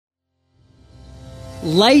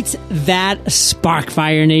Light that spark,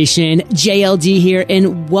 Fire Nation. JLD here,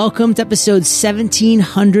 and welcome to episode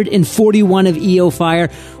 1741 of EO Fire,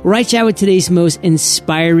 where I chat with today's most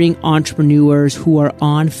inspiring entrepreneurs who are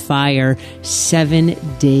on fire 7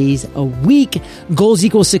 days a week. Goals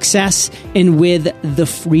equal success, and with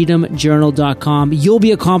thefreedomjournal.com, you'll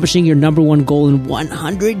be accomplishing your number one goal in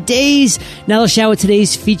 100 days. Now let's chat with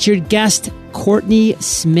today's featured guest, Courtney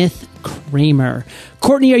Smith Kramer.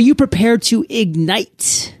 Courtney, are you prepared to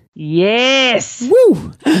ignite? Yes.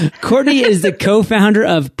 Woo! Courtney is the co-founder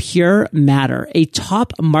of Pure Matter, a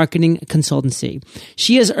top marketing consultancy.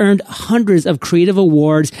 She has earned hundreds of creative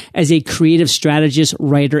awards as a creative strategist,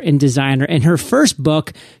 writer, and designer. And her first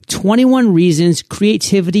book, 21 Reasons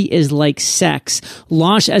Creativity is Like Sex,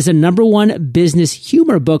 launched as the #1 business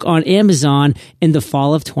humor book on Amazon in the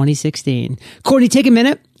fall of 2016. Courtney, take a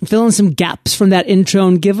minute, fill in some gaps from that intro,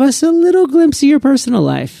 and give us a little glimpse of your personal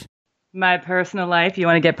life. My personal life. You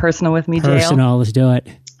want to get personal with me, JL? Personal, let's do it.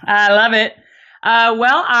 I love it.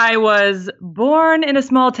 Well, I was born in a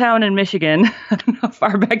small town in Michigan. I don't know how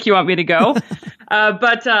far back you want me to go.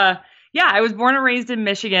 Yeah, I was born and raised in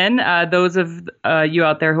Michigan. Those of you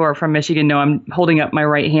out there who are from Michigan know I'm holding up my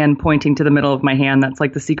right hand, pointing to the middle of my hand. That's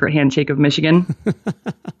like the secret handshake of Michigan.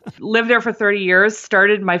 Lived there for 30 years,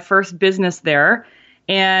 started my first business there.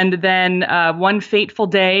 And then one fateful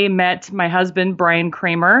day met my husband, Brian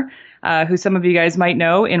Kramer, who some of you guys might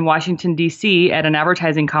know, in Washington, D.C. at an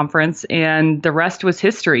advertising conference. And the rest was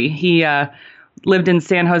history. He lived in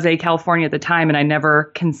San Jose, California at the time. And I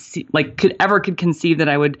never could conceive that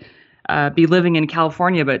I would be living in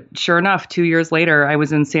California. But sure enough, 2 years later, I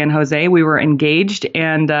was in San Jose. We were engaged,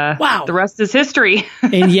 and wow. The rest is history.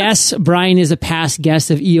 And yes, Brian is a past guest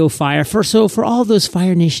of EO Fire. So for all those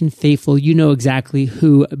Fire Nation faithful, you know exactly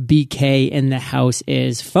who BK in the house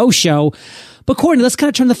is. Faux show. But Courtney, let's kind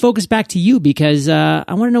of turn the focus back to you, because I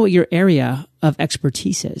want to know what your area of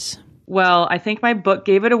expertise is. Well, I think my book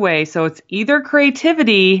gave it away. So it's either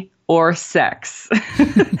creativity or sex.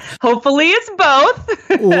 Hopefully it's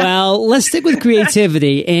both. Well, let's stick with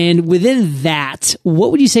creativity. And within that,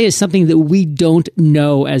 what would you say is something that we don't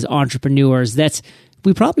know as entrepreneurs that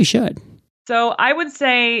we probably should? So I would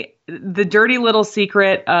say the dirty little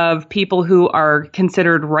secret of people who are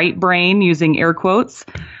considered right brain, using air quotes,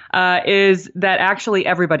 is that actually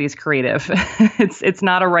everybody's creative. It's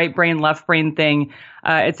not a right brain, left brain thing.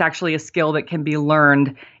 It's actually a skill that can be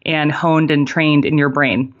learned and honed and trained in your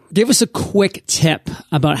brain. Give us a quick tip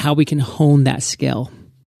about how we can hone that skill.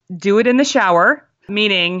 Do it in the shower,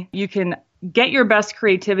 meaning you can get your best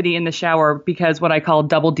creativity in the shower, because what I call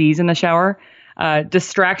double D's in the shower,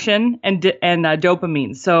 distraction and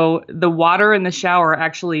dopamine. So the water in the shower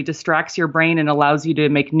actually distracts your brain and allows you to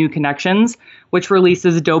make new connections, which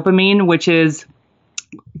releases dopamine, which is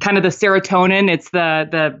kind of the serotonin. It's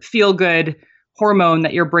the feel-good hormone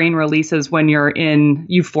that your brain releases when you're in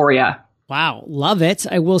euphoria. Wow. Love it.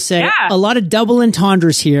 I will say a lot of double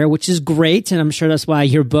entendres here, which is great. And I'm sure that's why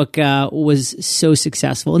your book was so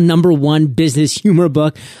successful. #1 business humor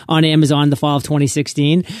book on Amazon in the fall of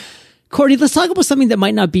 2016. Courtney, let's talk about something that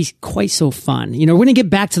might not be quite so fun. You know, we're going to get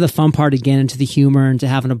back to the fun part again, and to the humor and to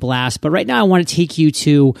having a blast. But right now I want to take you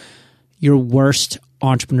to your worst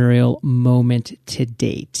entrepreneurial moment to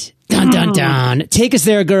date. Dun, dun, dun. Take us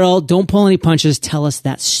there, girl. Don't pull any punches. Tell us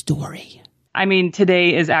that story. I mean,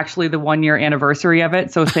 today is actually the 1-year anniversary of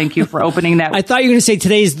it. So thank you for opening that. I thought you were going to say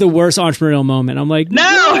today's the worst entrepreneurial moment. I'm like,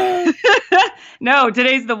 no, no,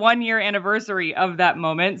 today's the 1-year anniversary of that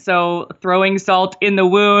moment. So throwing salt in the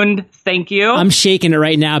wound. Thank you. I'm shaking it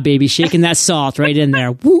right now, baby. Shaking that salt right in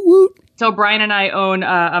there. Woot, woot. So Brian and I own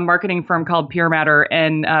a marketing firm called Pure Matter,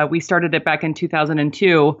 and we started it back in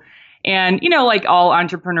 2002. And, you know, like all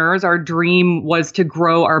entrepreneurs, our dream was to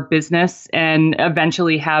grow our business and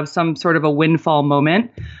eventually have some sort of a windfall moment.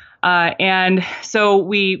 And so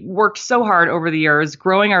we worked so hard over the years,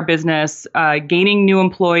 growing our business, gaining new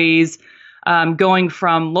employees, going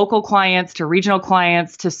from local clients to regional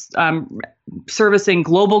clients to servicing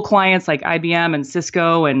global clients like IBM and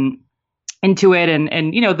Cisco and Intuit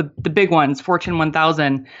and you know, the big ones, Fortune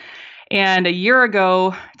 1000. And a year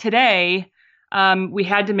ago today, we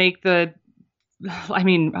had to make the,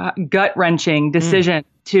 gut-wrenching decision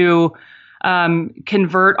to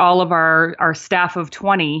convert all of our staff of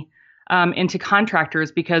 20 into contractors,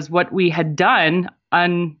 because what we had done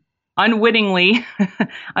unwittingly,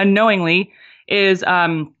 unknowingly, is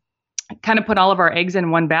kind of put all of our eggs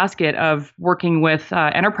in one basket of working with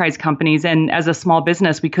enterprise companies. And as a small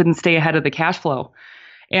business, we couldn't stay ahead of the cash flow.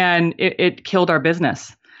 And it killed our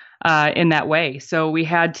business in that way. So we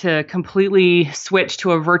had to completely switch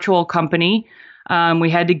to a virtual company We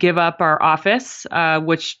had to give up our office,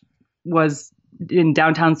 which was in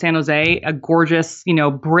downtown San Jose, a gorgeous,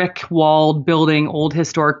 brick walled building, old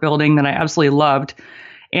historic building that I absolutely loved,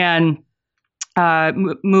 and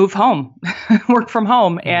move home, work from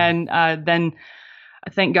home. And then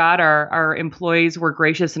thank God our employees were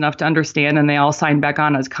gracious enough to understand, and they all signed back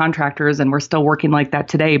on as contractors, and we're still working like that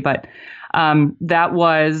today. But I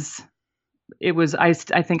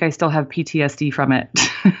think I still have PTSD from it.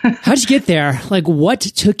 How'd you get there? Like, what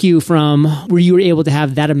took you from where you were able to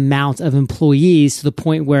have that amount of employees to the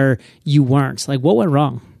point where you weren't? Like, what went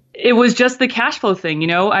wrong? It was just the cash flow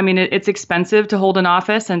thing, I mean, it's expensive to hold an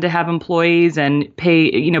office and to have employees and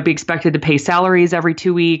pay, be expected to pay salaries every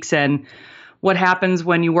 2 weeks. And what happens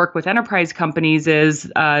when you work with enterprise companies is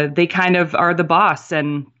they kind of are the boss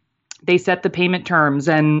and they set the payment terms.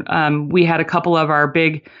 And we had a couple of our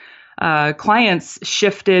big clients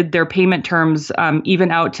shifted their payment terms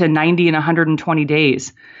even out to 90 and 120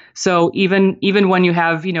 days. So even when you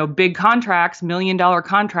have, big contracts, $1 million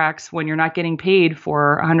contracts, when you're not getting paid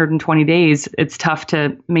for 120 days, it's tough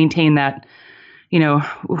to maintain that,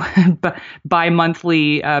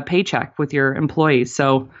 bi-monthly paycheck with your employees.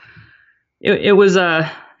 So it was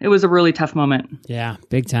a really tough moment. Yeah,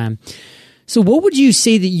 big time. So what would you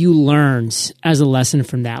say that you learned as a lesson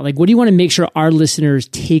from that? Like, what do you want to make sure our listeners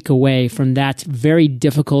take away from that very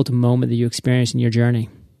difficult moment that you experienced in your journey?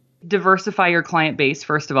 Diversify your client base,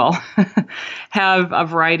 first of all. Have a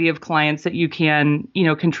variety of clients that you can,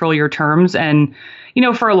 control your terms. And,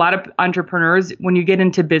 for a lot of entrepreneurs, when you get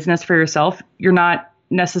into business for yourself, you're not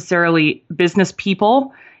necessarily business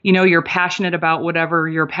people. You're passionate about whatever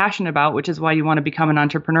you're passionate about, which is why you want to become an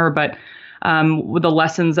entrepreneur. But the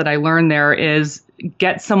lessons that I learned there is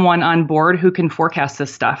get someone on board who can forecast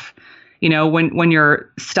this stuff. When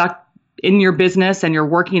you're stuck in your business and you're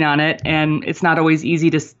working on it, and it's not always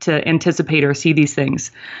easy to anticipate or see these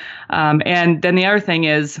things. And then the other thing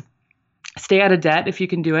is stay out of debt if you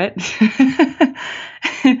can do it.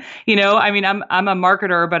 I mean, I'm a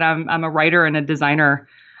marketer, but I'm a writer and a designer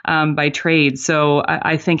by trade. So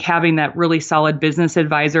I think having that really solid business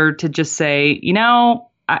advisor to just say,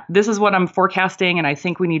 this is what I'm forecasting, and I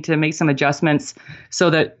think we need to make some adjustments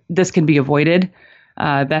so that this can be avoided.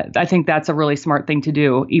 I think that's a really smart thing to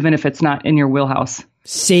do, even if it's not in your wheelhouse.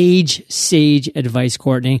 Sage advice,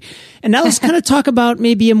 Courtney. And now let's kind of talk about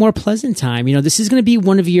maybe a more pleasant time. This is going to be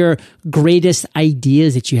one of your greatest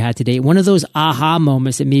ideas that you had today. One of those aha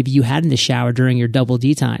moments that maybe you had in the shower during your double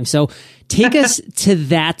D time. So take us to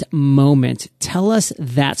that moment. Tell us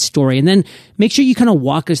that story. And then make sure you kind of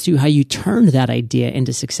walk us through how you turned that idea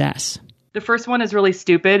into success. The first one is really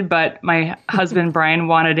stupid, but my husband, Brian,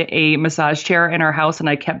 wanted a massage chair in our house, and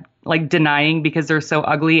I kept denying because they're so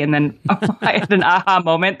ugly. And then I had an aha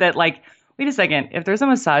moment that wait a second, if there's a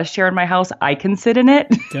massage chair in my house, I can sit in it.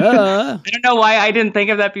 Duh. I don't know why I didn't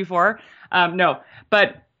think of that before. No,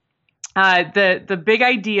 but the big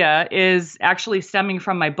idea is actually stemming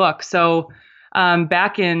from my book. So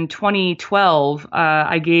back in 2012,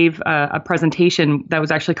 I gave a presentation that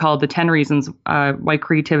was actually called The 10 Reasons Why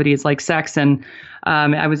Creativity is Like Sex. And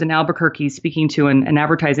I was in Albuquerque speaking to an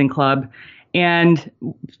advertising club. And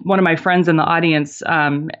one of my friends in the audience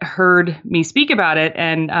heard me speak about it.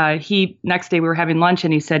 And next day we were having lunch,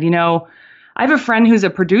 and he said, I have a friend who's a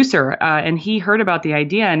producer, and he heard about the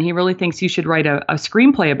idea, and he really thinks you should write a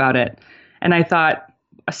screenplay about it. And I thought,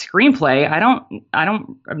 a screenplay?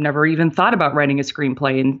 I've never even thought about writing a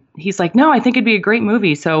screenplay. And he's like, no, I think it'd be a great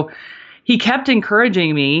movie. So he kept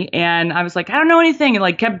encouraging me, and I was like, I don't know anything,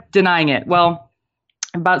 and kept denying it. Well,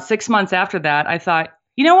 about 6 months after that, I thought,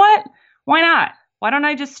 you know what? Why not? Why don't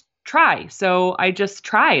I just try? So I just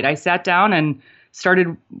tried. I sat down and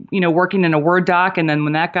started, working in a Word doc. And then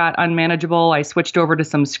when that got unmanageable, I switched over to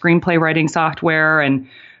some screenplay writing software, and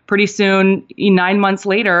pretty soon, 9 months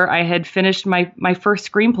later, I had finished my first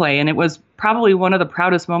screenplay, and it was probably one of the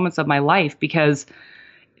proudest moments of my life because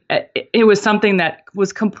it was something that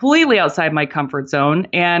was completely outside my comfort zone,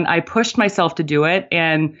 and I pushed myself to do it,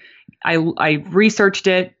 and I researched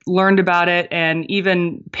it, learned about it, and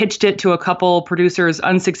even pitched it to a couple producers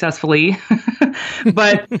unsuccessfully.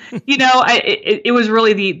 But, it was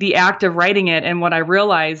really the act of writing it. And what I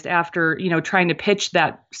realized after, trying to pitch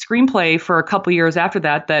that screenplay for a couple years after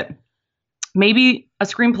that maybe a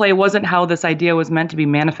screenplay wasn't how this idea was meant to be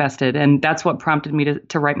manifested. And that's what prompted me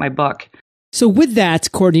to write my book. So with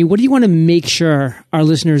that, Courtney, what do you want to make sure our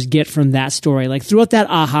listeners get from that story? Throughout that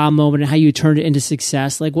aha moment and how you turned it into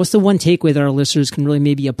success, what's the one takeaway that our listeners can really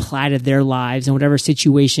maybe apply to their lives and whatever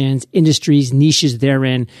situations, industries, niches they're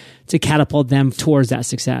in to catapult them towards that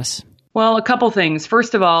success? Well, a couple things.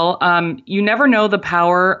 First of all, you never know the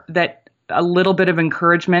power that a little bit of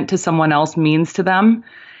encouragement to someone else means to them.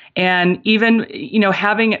 And even,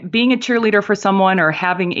 being a cheerleader for someone or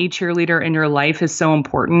having a cheerleader in your life is so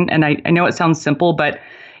important. And I know it sounds simple, but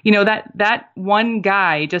that one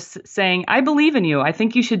guy just saying, I believe in you. I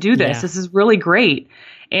think you should do this. Yeah. This is really great.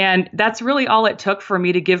 And that's really all it took for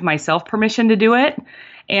me to give myself permission to do it.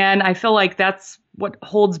 And I feel like that's what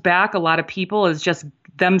holds back a lot of people is just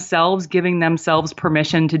themselves giving themselves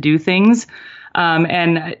permission to do things.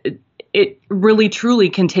 And it really, truly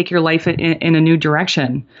can take your life in a new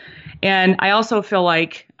direction. And I also feel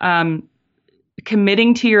like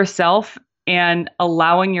committing to yourself and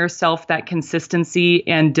allowing yourself that consistency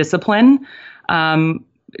and discipline to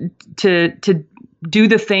do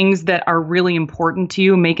the things that are really important to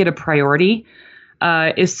you, make it a priority,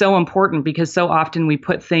 is so important because so often we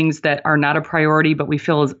put things that are not a priority, but we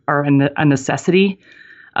feel are a necessity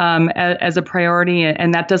as a priority.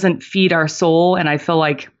 And that doesn't feed our soul. And I feel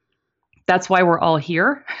like that's why we're all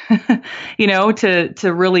here,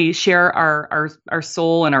 to really share our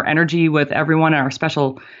soul and our energy with everyone and our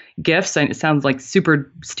special gifts. And it sounds like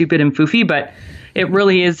super stupid and foofy, but it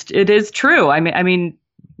really is. It is true. I mean,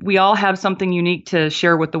 we all have something unique to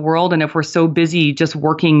share with the world. And if we're so busy just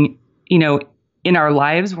working, in our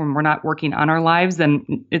lives, when we're not working on our lives,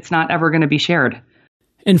 then it's not ever going to be shared.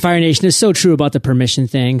 And Fire Nation is so true about the permission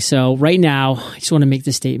thing. So right now, I just want to make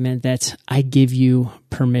the statement that I give you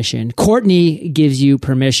permission. Courtney gives you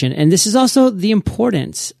permission. And this is also the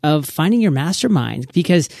importance of finding your mastermind,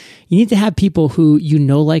 because you need to have people who you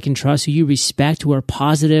know, like, and trust, who you respect, who are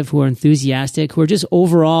positive, who are enthusiastic, who are just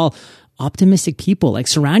overall optimistic people. Like,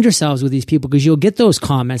 surround yourselves with these people, because you'll get those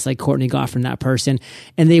comments like Courtney got from that person,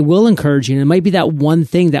 and they will encourage you. And it might be that one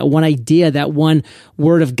thing, that one idea, that one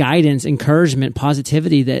word of guidance, encouragement,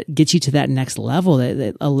 positivity that gets you to that next level,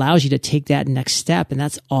 that allows you to take that next step. And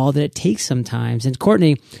that's all that it takes sometimes. And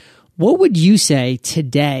Courtney, what would you say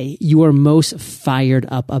today you are most fired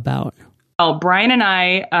up about? Well, Brian and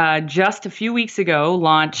I just a few weeks ago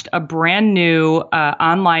launched a brand new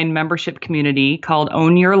online membership community called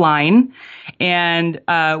Own Your Line. And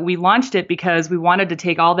we launched it because we wanted to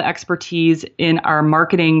take all the expertise in our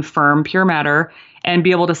marketing firm, Pure Matter, and be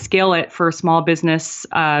able to scale it for small business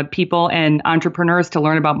people and entrepreneurs to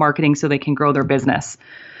learn about marketing so they can grow their business.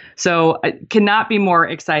 So I cannot be more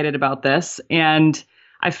excited about this. And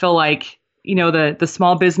I feel like the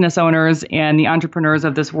small business owners and the entrepreneurs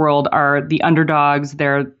of this world are the underdogs.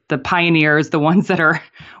 They're the pioneers, the ones that are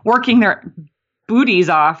working their booties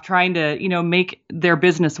off trying to, make their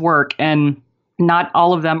business work. And not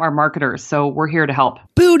all of them are marketers. So we're here to help.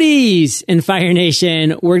 Booties in Fire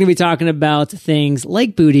Nation. We're going to be talking about things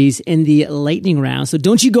like booties in the lightning round. So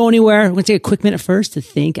don't you go anywhere. We're going to take a quick minute first to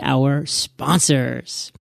thank our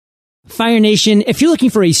sponsors. Fire Nation, if you're looking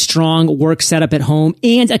for a strong work setup at home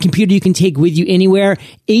and a computer you can take with you anywhere,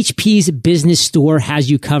 HP's Business Store has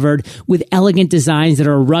you covered with elegant designs that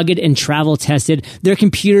are rugged and travel tested. Their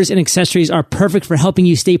computers and accessories are perfect for helping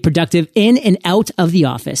you stay productive in and out of the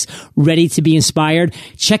office. Ready to be inspired?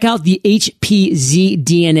 Check out the HPZ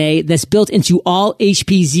DNA that's built into all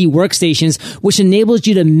HPZ workstations, which enables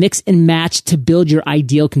you to mix and match to build your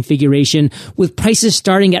ideal configuration. With prices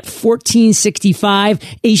starting at $14.65,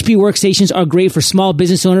 HP workstations are great for small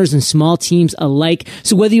business owners and small teams alike.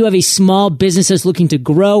 So whether you have a small business that's looking to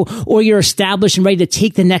grow or you're established and ready to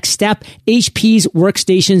take the next step, HP's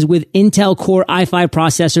workstations with Intel Core i5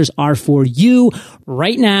 processors are for you.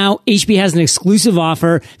 Right now, HP has an exclusive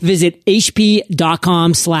offer. Visit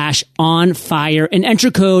hp.com/onfire and enter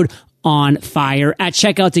code on fire at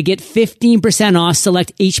checkout to get 15% off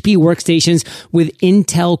select HP workstations with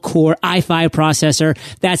Intel Core i5 processor.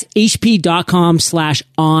 That's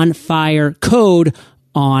hp.com/onfire, code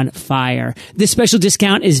on fire. This special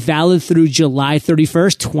discount is valid through July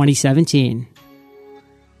 31st, 2017.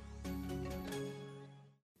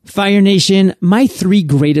 Fire Nation, my three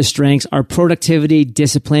greatest strengths are productivity,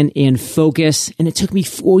 discipline, and focus. And it took me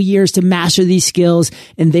 4 years to master these skills.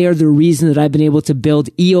 And they are the reason that I've been able to build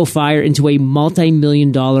EO Fire into a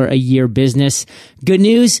multi-million-dollar a year business. Good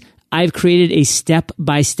news, I've created a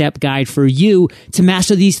step-by-step guide for you to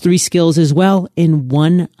master these three skills as well in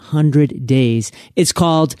 100 days. It's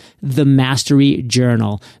called The Mastery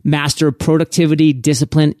Journal. Master productivity,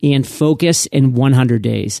 discipline, and focus in 100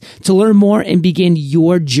 days. To learn more and begin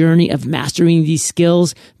your journey of mastering these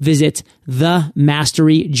skills, visit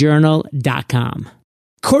themasteryjournal.com.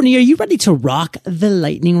 Courtney, are you ready to rock the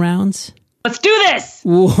lightning rounds? Let's do this!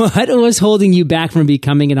 What was holding you back from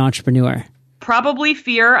becoming an entrepreneur? Probably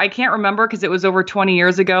fear. I can't remember because it was over 20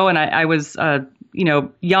 years ago and I was,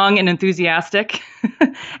 young and enthusiastic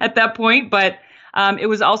at that point. But It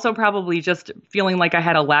was also probably just feeling like I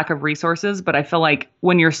had a lack of resources, but I feel like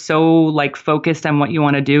when you're so like focused on what you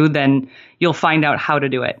want to do, then you'll find out how to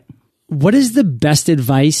do it. What is the best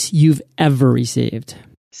advice you've ever received?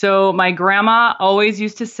 So my grandma always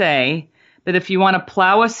used to say that if you want to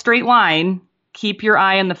plow a straight line, keep your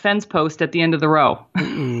eye on the fence post at the end of the row.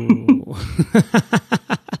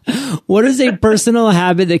 What is a personal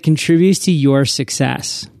habit that contributes to your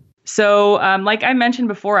success? So like I mentioned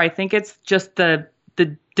before, I think it's just the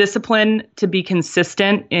discipline to be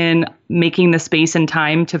consistent in making the space and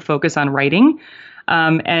time to focus on writing.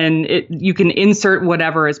 And you can insert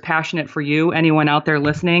whatever is passionate for you. Anyone out there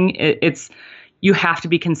listening, you have to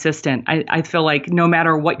be consistent. I feel like no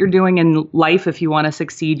matter what you're doing in life, if you want to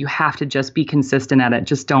succeed, you have to just be consistent at it.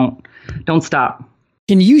 Just don't stop.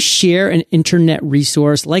 Can you share an internet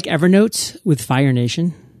resource like Evernote with Fire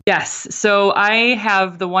Nation? Yes. So I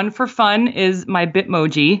have the one for fun is my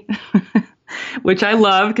Bitmoji, which I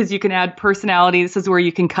love because you can add personality. This is where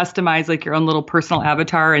you can customize like your own little personal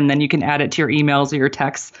avatar, and then you can add it to your emails or your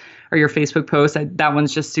texts or your Facebook posts. That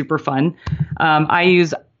one's just super fun. I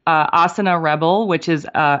use Asana Rebel, which is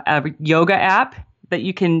a yoga app that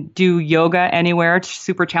you can do yoga anywhere. It's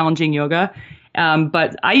super challenging yoga.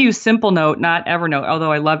 But I use Simple Note, not Evernote,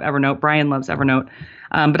 although I love Evernote. Brian loves Evernote.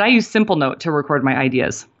 But I use Simple Note to record my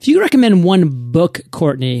ideas. If you recommend one book,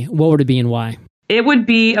 Courtney, what would it be and why? It would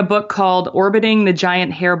be a book called Orbiting the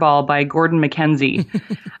Giant Hairball by Gordon MacKenzie.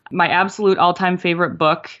 My absolute all-time favorite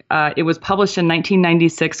book. It was published in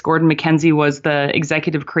 1996. Gordon MacKenzie was the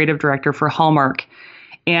executive creative director for Hallmark.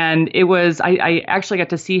 And it was, I actually got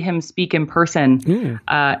to see him speak in person.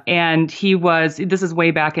 And this is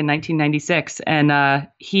way back in 1996. And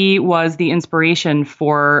he was the inspiration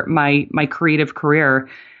for my creative career.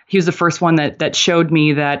 He was the first one that showed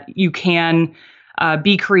me that you can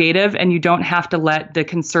be creative and you don't have to let the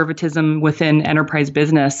conservatism within enterprise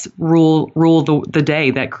business rule the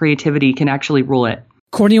day, that creativity can actually rule it.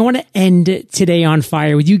 Courtney, I want to end today on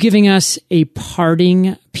fire with you giving us a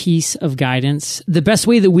parting piece of guidance, the best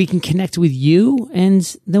way that we can connect with you,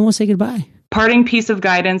 and then we'll say goodbye. Parting piece of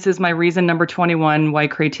guidance is my reason number 21, why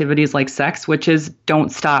creativity is like sex, which is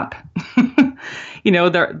don't stop.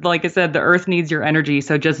 Like I said, the earth needs your energy,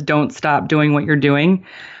 so just don't stop doing what you're doing.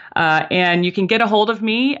 And you can get a hold of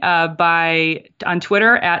me on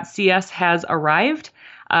Twitter at CSHasArrived.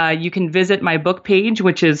 You can visit my book page,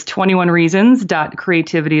 which is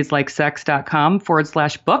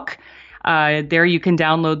 21reasons.creativitysliksex.com/book. There you can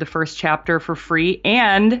download the first chapter for free.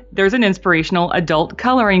 And there's an inspirational adult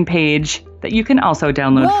coloring page that you can also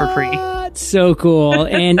download for free. So cool.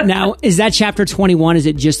 And now, is that chapter 21? Is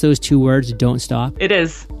it just those two words, don't stop? It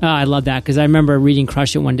is. Oh, I love that because I remember reading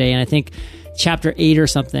Crush It one day, and I think chapter 8 or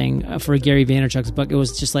something for Gary Vaynerchuk's book, it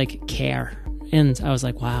was just like care. And I was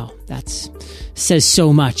like, wow, that says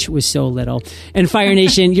so much with so little. And Fire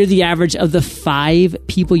Nation, you're the average of the 5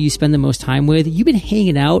 people you spend the most time with. You've been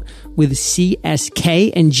hanging out with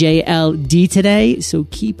CSK and JLD today, so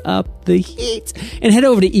keep up the heat. And head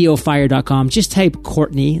over to eofire.com. Just type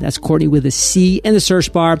Courtney, that's Courtney with a C, in the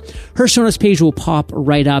search bar. Her show notes page will pop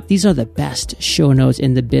right up. These are the best show notes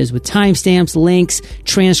in the biz with timestamps, links,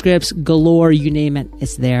 transcripts, galore, you name it,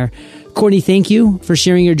 it's there. Courtney, thank you for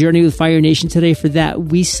sharing your journey with Fire Nation today. For that,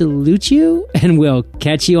 we salute you, and we'll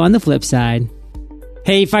catch you on the flip side.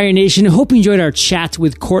 Hey, Fire Nation, hope you enjoyed our chat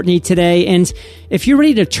with Courtney today. And if you're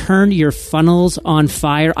ready to turn your funnels on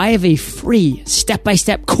fire, I have a free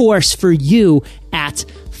step-by-step course for you at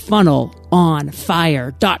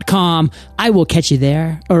funnelonfire.com. I will catch you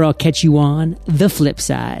there, or I'll catch you on the flip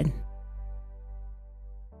side.